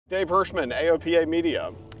Dave Hirschman, AOPA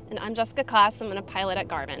Media. And I'm Jessica Koss. I'm a pilot at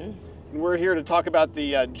Garmin. And we're here to talk about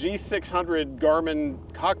the G600 Garmin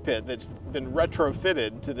cockpit that's been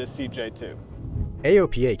retrofitted to this CJ2.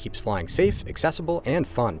 AOPA keeps flying safe, accessible, and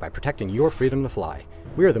fun by protecting your freedom to fly.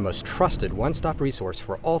 We are the most trusted one-stop resource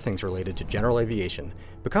for all things related to general aviation.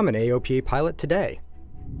 Become an AOPA pilot today.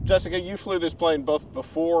 Jessica, you flew this plane both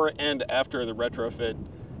before and after the retrofit.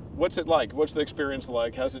 What's it like? What's the experience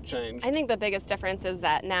like? How's it changed? I think the biggest difference is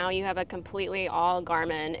that now you have a completely all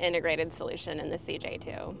Garmin integrated solution in the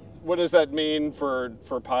CJ2. What does that mean for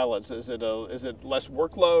pilots? Is it less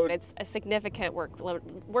workload? It's a significant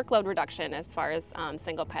workload reduction as far as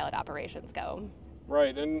single pilot operations go.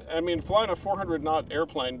 Right, and I mean, flying a 400-knot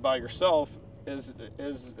airplane by yourself is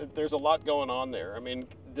there's a lot going on there. I mean,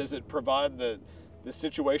 does it provide the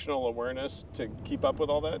situational awareness to keep up with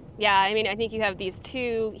all that? Yeah, I mean, I think you have these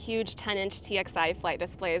two huge 10-inch TXi flight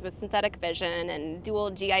displays with synthetic vision and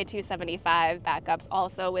dual GI-275 backups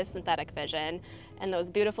also with synthetic vision, and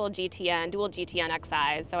those beautiful dual GTN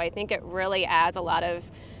XIs. So I think it really adds a lot of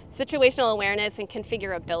situational awareness and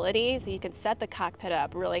configurability, so you can set the cockpit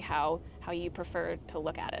up really how you prefer to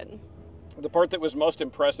look at it. The part that was most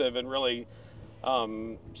impressive and really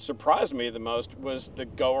surprised me the most was the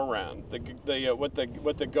go-around. What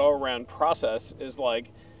the go-around process is like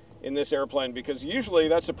in this airplane, because usually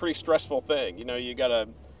that's a pretty stressful thing. You know, you got to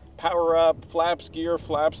power up, flaps, gear,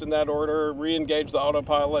 flaps in that order, re-engage the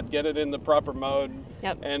autopilot, get it in the proper mode.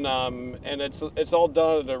 Yep. And it's all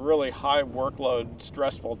done at a really high workload,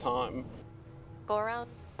 stressful time. Go around.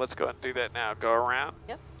 Let's go ahead and do that now. Go around.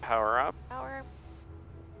 Yep. Power up. Power.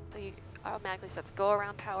 So you automatically sets go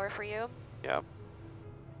around power for you. Yep.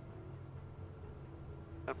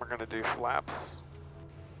 And we're going to do flaps,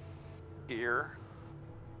 gear.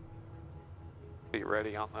 Be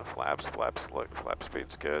ready on the flaps. Look, flap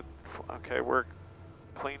speed's good. Okay, we're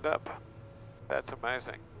cleaned up. That's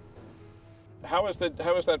amazing. How is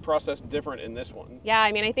that process different in this one? Yeah,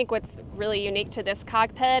 I mean, I think what's really unique to this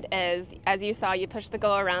cockpit is, as you saw, you push the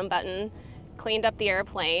go around button, cleaned up the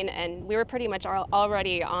airplane, and we were pretty much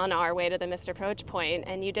already on our way to the missed approach point,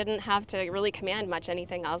 and you didn't have to really command much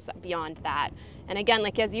anything else beyond that. And again,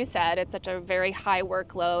 like as you said, it's such a very high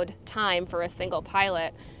workload time for a single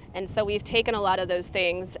pilot, and so we've taken a lot of those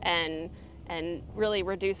things and really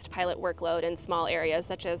reduced pilot workload in small areas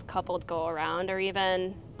such as coupled go around, or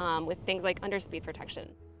even with things like underspeed protection.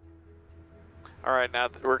 All right, now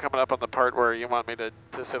we're coming up on the part where you want me to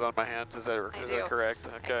sit on my hands. Is that correct?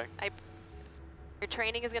 Okay. Your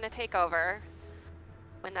training is going to take over.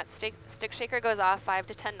 When that stick shaker goes off 5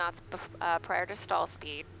 to 10 knots prior to stall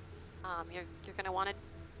speed, you're going to want to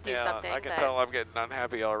do something. Yeah, I can tell I'm getting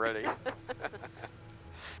unhappy already.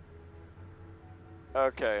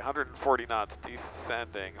 Okay, 140 knots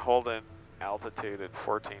descending, holding altitude at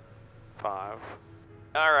 14.5. All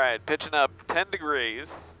right, pitching up 10 degrees,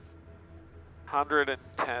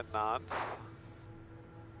 110 knots.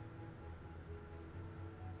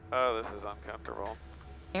 Oh, this is uncomfortable.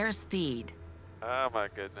 Airspeed. Oh my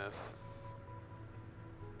goodness.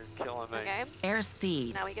 You're killing me. Okay.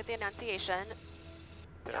 Airspeed. Now we get the annunciation.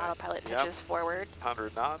 Okay. The autopilot pitches forward.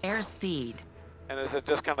 100 knots. Airspeed. And is it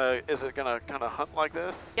gonna kind of hunt like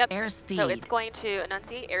this? Yep. Airspeed. So it's going to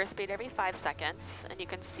enunciate airspeed every 5 seconds, and you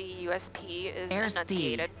can see USP is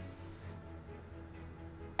enunciated.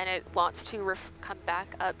 And it wants to come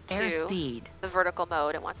back up to airspeed. The vertical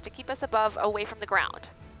mode. It wants to keep us away from the ground.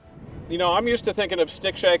 You know, I'm used to thinking of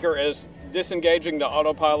stick shaker as disengaging the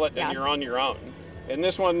autopilot and you're on your own. In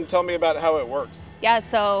this one, tell me about how it works. Yeah,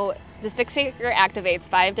 so the stick shaker activates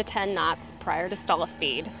 5 to 10 knots prior to stall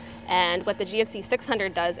speed. And what the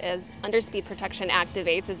G600 does is underspeed protection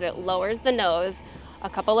activates as it lowers the nose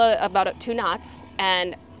about 2 knots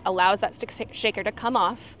and allows that stick shaker to come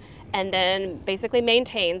off, and then basically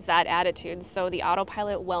maintains that attitude so the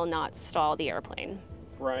autopilot will not stall the airplane.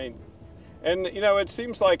 Right. And you know, it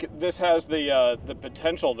seems like this has the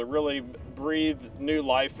potential to really breathe new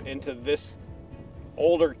life into this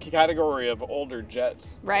older category of older jets.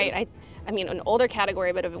 Right. I mean, an older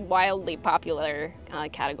category, but a wildly popular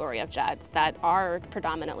category of jets that are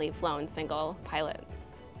predominantly flown single pilot.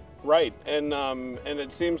 Right, and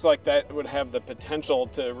it seems like that would have the potential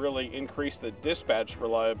to really increase the dispatch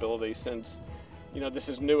reliability, since, you know, this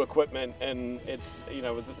is new equipment, and it's, you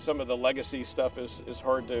know, some of the legacy stuff is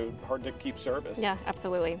hard to keep service. Yeah,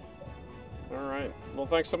 absolutely. All right. Well,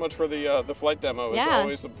 thanks so much for the flight demo.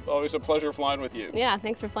 It's always a pleasure flying with you. Yeah,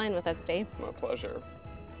 thanks for flying with us, Dave. My pleasure.